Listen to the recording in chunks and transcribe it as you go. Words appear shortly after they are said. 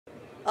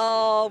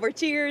Oh, we're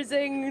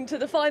cheersing to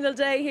the final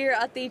day here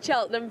at the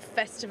Cheltenham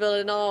Festival,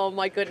 and oh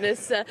my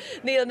goodness,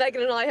 Neil,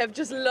 Megan and I have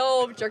just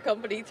loved your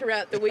company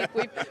throughout the week.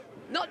 We've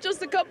not just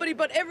the company,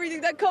 but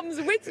everything that comes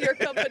with your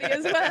company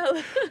as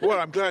well. Well,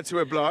 I'm glad to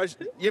oblige.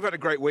 You've had a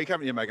great week,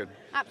 haven't you, Megan?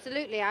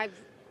 Absolutely. I've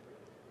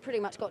pretty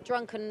much got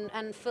drunk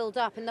and filled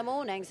up in the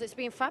mornings. It's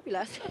been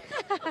fabulous.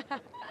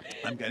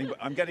 I'm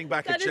getting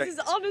back That a check. is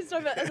as honest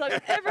as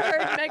I've ever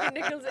heard Megan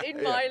Nichols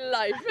in my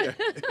life.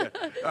 Yeah.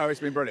 Oh, it's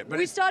been brilliant. But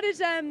we started,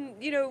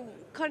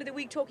 kind of the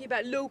week talking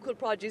about local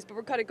produce, but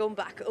we're kind of going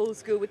back old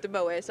school with the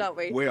Moet, aren't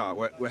we? We are.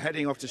 We're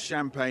heading off to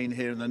Champagne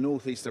here in the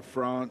northeast of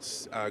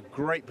France. A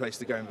great place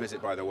to go and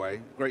visit, by the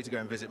way. Great to go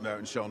and visit Moet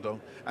and Chandon.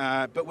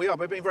 But we're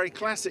being very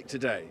classic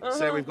today.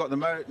 So we've got the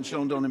Moet and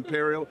Chandon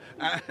Imperial,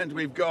 and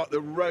we've got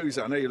the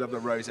Rosé. I know you love the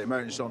Rosé,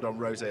 Moet and Chandon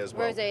Rosé as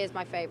well. Rosé is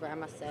my favourite, I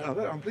must say.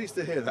 Oh, I'm pleased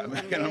to hear that,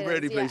 Megan. I'm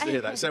really pleased to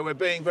hear that. So we're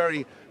being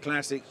very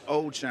classic,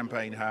 old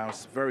champagne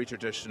house, very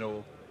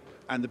traditional,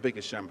 and the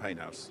biggest champagne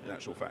house, in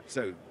actual fact.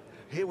 So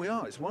here we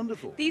are. It's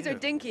wonderful. These are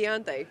dinky,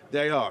 aren't they?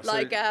 They are.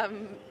 Like, I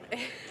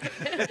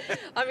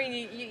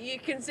mean, you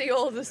can see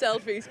all the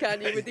selfies,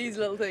 can't you, with these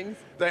little things?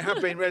 They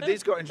have been red.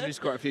 These got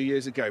introduced quite a few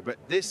years ago, but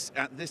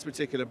at this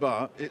particular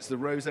bar, it's the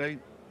Rosé,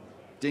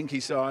 dinky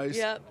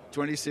size,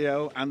 20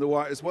 cl, and the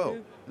white as well.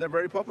 They're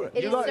very popular.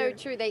 It is so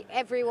true.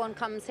 Everyone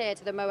comes here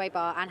to the Moet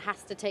bar and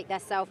has to take their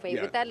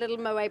selfie with their little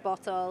Moet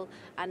bottle,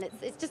 and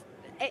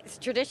it's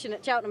tradition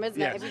at Cheltenham,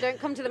 isn't it? If you don't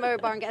come to the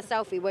Moet bar and get a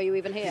selfie, were you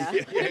even here?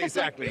 Yeah,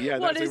 exactly. Yeah,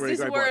 what that's is a really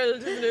this great world,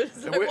 point. isn't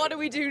it? So what are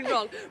we doing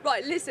wrong?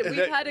 Right, listen,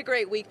 we've had a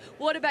great week.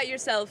 What about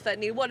yourself,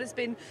 Neil? What has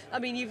been, I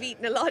mean, you've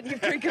eaten a lot,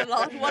 you've drinking a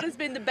lot. What has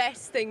been the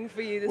best thing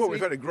for you this week? Well,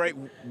 we've had a great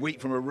week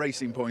from a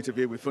racing point of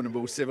view with Fun and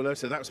Ball Similar,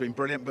 so that's been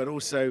brilliant. But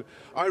also,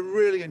 I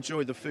really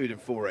enjoyed the food in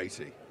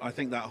 480. I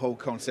think that whole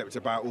concept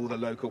about all the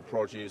local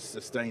produce,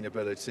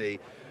 sustainability,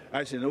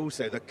 actually, and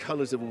also the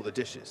colours of all the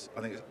dishes.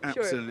 I think it's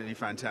absolutely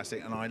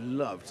fantastic, and I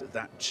loved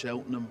that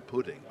Cheltenham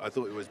pudding. I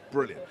thought it was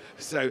brilliant.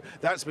 So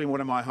that's been one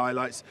of my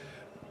highlights.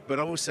 But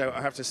also,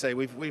 I have to say,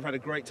 we've had a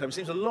great time. It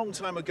seems a long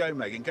time ago,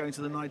 Megan, going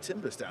to the Nye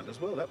Timber stand as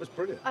well. That was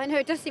brilliant. I know,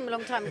 it does seem a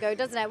long time ago,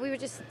 doesn't it? We were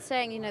just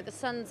saying, the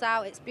sun's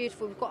out, it's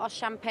beautiful, we've got our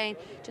champagne,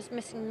 just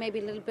missing maybe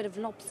a little bit of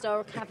lobster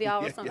or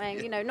caviar or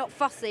something, not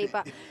fussy,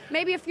 but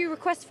maybe a few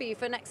requests for you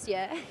for next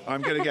year.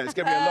 I'm going to get, it's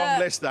going to be a long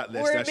list, that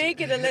list. We're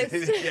making a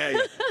list. yeah.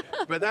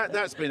 But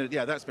that's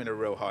been a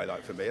real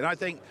highlight for me. And I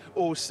think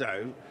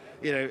also,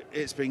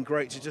 it's been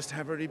great to just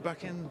have everybody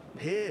back in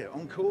here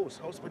on course.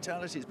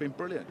 Hospitality, it's been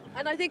brilliant.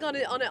 And I think on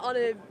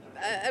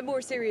a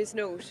more serious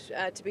note,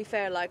 to be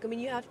fair,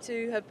 you have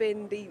to have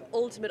been the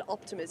ultimate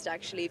optimist,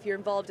 actually, if you're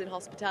involved in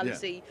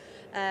hospitality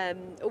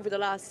over the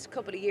last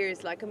couple of years.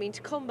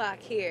 To come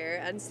back here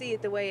and see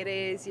it the way it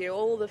is,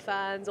 all the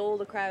fans, all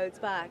the crowds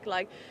back,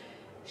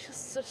 it's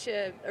just such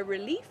a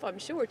relief, I'm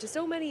sure, to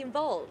so many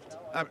involved.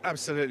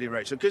 Absolutely,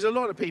 Rachel, because a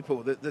lot of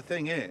people, the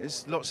thing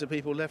is, lots of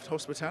people left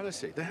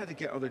hospitality. They had to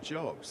get other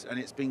jobs, and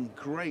it's been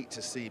great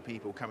to see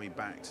people coming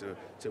back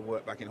to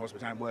work back in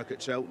hospitality and work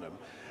at Cheltenham.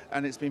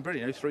 And it's been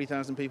brilliant,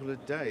 3,000 people a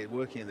day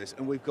working in this,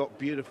 and we've got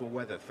beautiful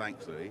weather,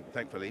 thankfully,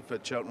 for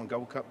Cheltenham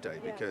Gold Cup Day,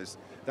 because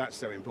that's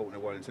so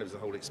important in terms of the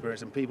whole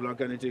experience, and people are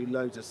going to do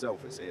loads of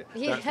selfies here.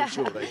 That's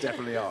for sure, they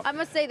definitely are. I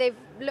must say they've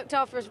looked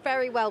after us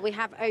very well. We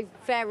have a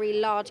very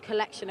large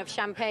collection of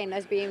champagne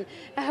that's been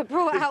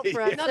brought out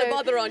for us. Not a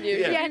bother on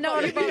you. Yeah,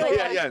 not a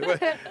bother. Well,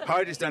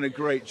 Heidi's done a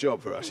great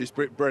job for us. She's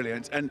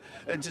brilliant. And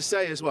to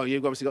say as well,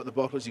 you've obviously got the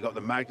bottles, you've got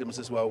the magnums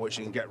as well, which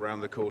you can get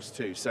around the course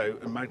too. So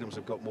magnums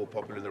have got more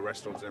popular in the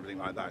restaurants and everything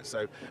like that.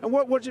 So, and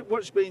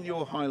what's been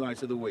your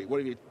highlight of the week? What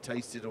have you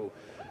tasted or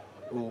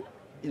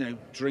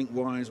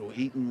drink-wise or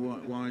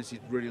eaten-wise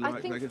you'd really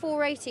like? I think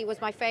 480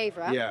 was my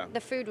favourite. Yeah.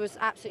 The food was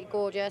absolutely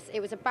gorgeous. It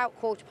was about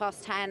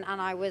 10:15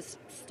 and I was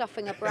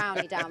stuffing a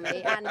brownie down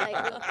me, and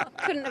it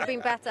couldn't have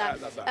been better.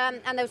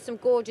 And there was some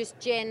gorgeous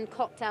gin,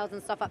 cocktails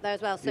and stuff up there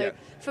as well. So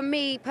for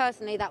me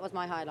personally, that was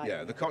my highlight.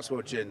 Yeah, the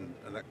Cotswold gin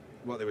and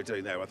what they were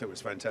doing there, I think was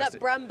fantastic.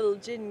 That bramble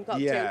gin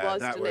cocktail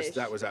was delicious.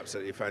 That was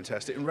absolutely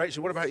fantastic. And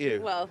Rachel, what about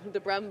you? Well, the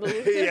bramble.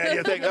 Yeah,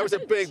 you think that was a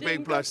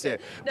big plus here.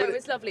 No, it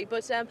was lovely.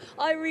 But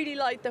I really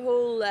liked the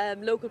whole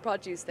local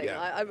produce thing.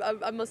 Yeah.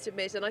 I must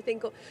admit, and I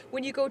think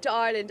when you go to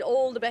Ireland,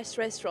 all the best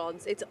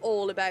restaurants, it's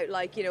all about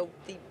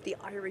the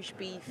Irish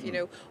beef,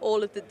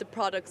 all of the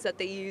products that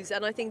they use,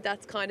 and I think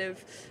that's kind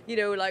of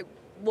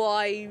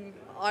why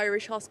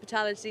Irish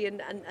hospitality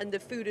and the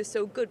food is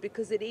so good,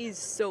 because it is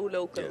so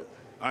local. Yeah.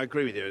 I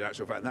agree with you in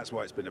actual fact, and that's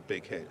why it's been a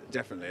big hit,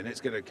 definitely, and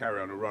it's going to carry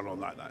on a run on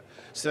like that.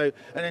 So,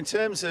 and in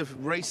terms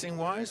of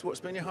racing-wise, what's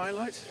been your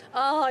highlight?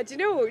 Do you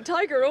know,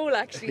 Tiger Roll,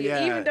 actually,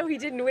 even though he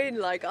didn't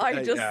win, I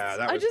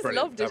just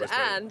loved it,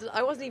 and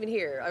I wasn't even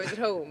here. I was at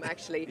home,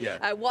 actually,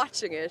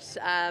 watching it,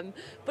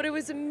 but it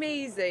was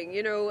amazing,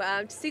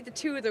 to see the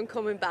two of them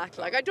coming back.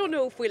 I don't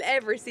know if we'll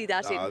ever see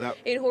that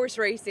in horse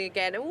racing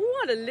again, and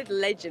what a little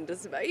legend.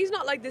 He's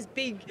not like this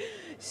big,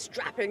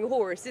 strapping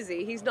horse, is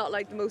he? He's not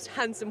like the most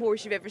handsome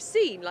horse you've ever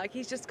seen. machine. Like,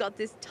 he's just got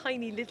this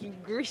tiny little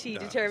gritty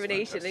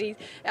determination, and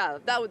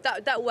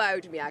that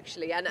wowed me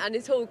actually, and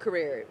his whole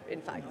career,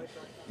 in fact.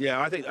 Yeah,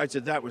 I think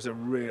that was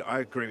I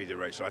agree with you,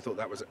 Rachel. I thought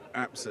that was an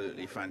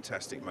absolutely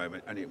fantastic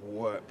moment, and it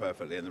worked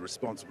perfectly, and the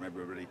response from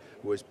everybody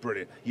was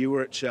brilliant. You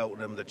were at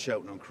Cheltenham, the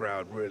Cheltenham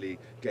crowd really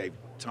gave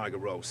Tiger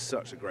Roll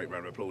such a great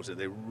round of applause, and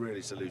they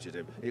really saluted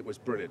him. It was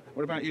brilliant.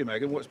 What about you,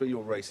 Megan? What's been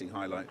your racing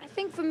highlight? I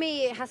think for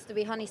me it has to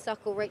be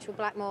Honeysuckle, Rachel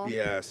Blackmore.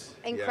 Yes.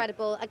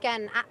 Incredible. Yeah.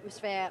 Again,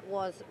 atmosphere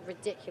was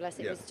ridiculous.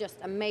 It was just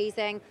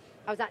amazing.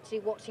 I was actually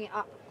watching it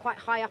up quite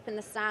high up in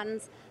the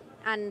stands,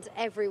 and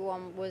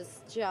everyone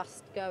was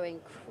just going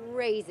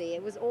crazy.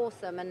 It was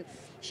awesome, and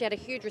she had a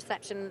huge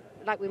reception,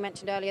 like we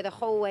mentioned earlier, the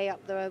whole way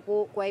up the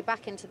walkway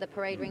back into the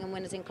parade ring and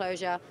winners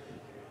enclosure.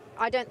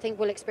 I don't think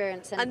we'll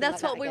experience anything. And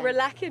that's like what that we again. were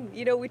lacking.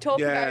 You know, we talk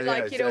about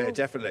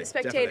definitely,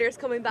 spectators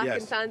coming back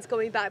and fans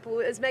coming back. But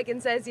as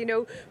Megan says, you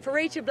know, for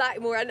Rachel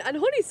Blackmore and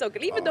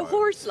Honeysuckle, even the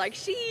horse, like,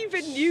 she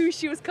even knew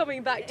she was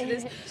coming back to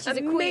this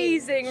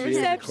amazing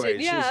reception.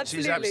 Yeah,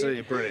 she's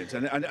absolutely brilliant,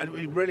 and it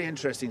was really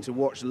interesting to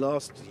watch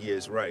last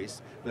year's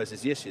race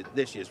versus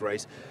this year's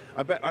race.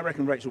 I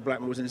reckon Rachel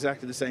Blackmore was in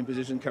exactly the same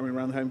position coming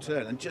around the home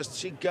turn, and just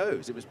she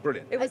goes. It was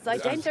brilliant. It was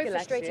like so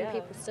frustrating.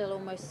 People still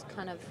almost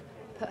kind of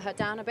put her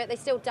down a bit. They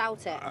still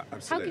doubt it.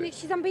 How can you,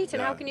 she's unbeaten.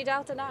 How can you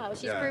doubt her now?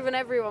 She's proven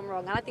everyone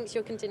wrong, and I think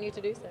she'll continue to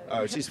do so.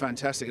 Oh, she's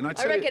fantastic. And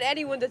I reckon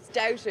anyone that's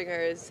doubting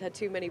her has had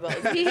too many balls.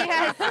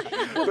 Yes.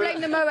 We'll blame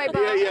the Moe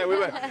bar. Yeah, we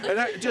will.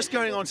 And just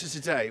going on to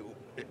today,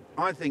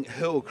 I think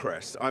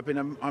Hillcrest.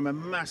 I'm a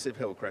massive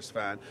Hillcrest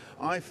fan.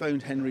 I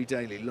phoned Henry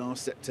Daly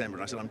last September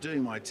and I said, I'm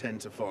doing my 10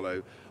 to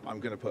follow. I'm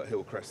going to put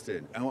Hillcrest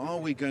in. And are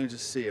we going to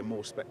see a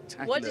more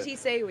spectacular... What did he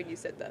say when you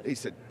said that? He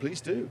said,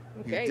 please do.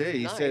 Okay, he did.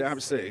 He nice. said,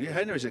 absolutely. Yeah,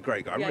 Henry's a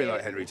great guy. I really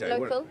like Henry Daly.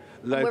 Local.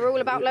 We're all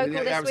about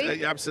local this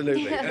week.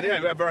 Absolutely.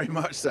 And very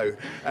much so.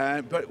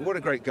 But what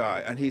a great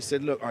guy. And he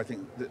said, look, I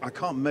think I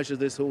can't measure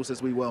this horse,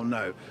 as we well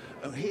know.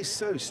 He's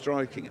so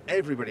striking.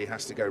 Everybody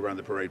has to go around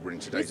the parade ring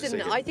today to see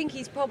him. I think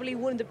he's probably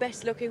one of the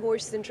best looking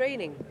horses in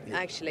training,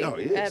 actually. Oh,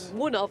 he is.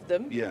 One of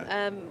them.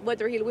 Yeah.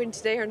 Whether he'll win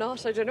today or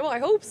not, I don't know. I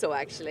hope so,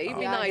 actually. It'd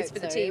be nice for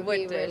the team,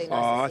 wouldn't it?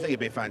 I think it'd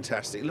be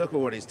fantastic. Look at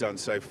what he's done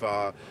so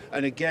far.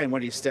 And again,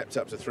 when he stepped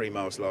up to 3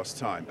 miles last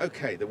time,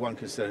 okay, the one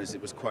concern is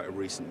it was quite a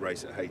recent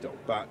race at Haydock,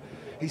 but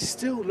he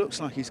still looks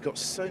like he's got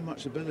so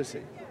much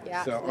ability.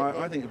 Yeah, so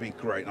I think it'd be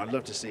great. And I'd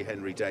love to see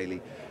Henry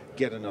Daly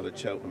get another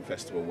Cheltenham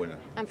Festival winner.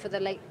 And for the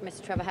late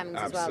Mr. Trevor Hemmings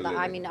as well.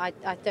 I mean, I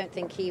don't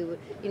think he,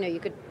 you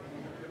could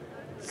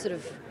sort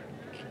of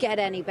get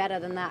any better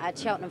than that. A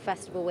Cheltenham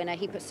Festival winner,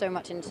 he put so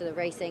much into the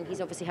racing.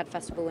 He's obviously had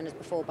festival winners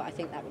before, but I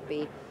think that would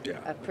be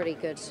a pretty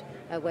good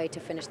way to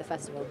finish the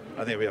festival. I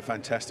think it'd be a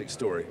fantastic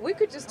story. We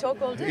could just talk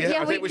all day.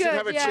 Yeah, I think we should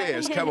have a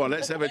cheers. Come on,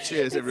 let's have a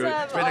cheers, everybody.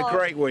 It's been a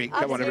great week.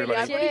 Come on, everybody.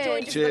 I've only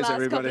joined you for the last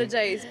everybody. couple of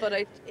days, but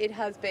it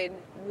has been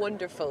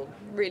wonderful,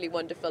 really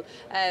wonderful.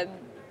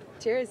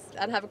 Cheers,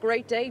 and have a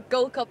great day.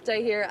 Gold Cup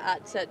day here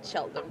at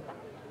Cheltenham.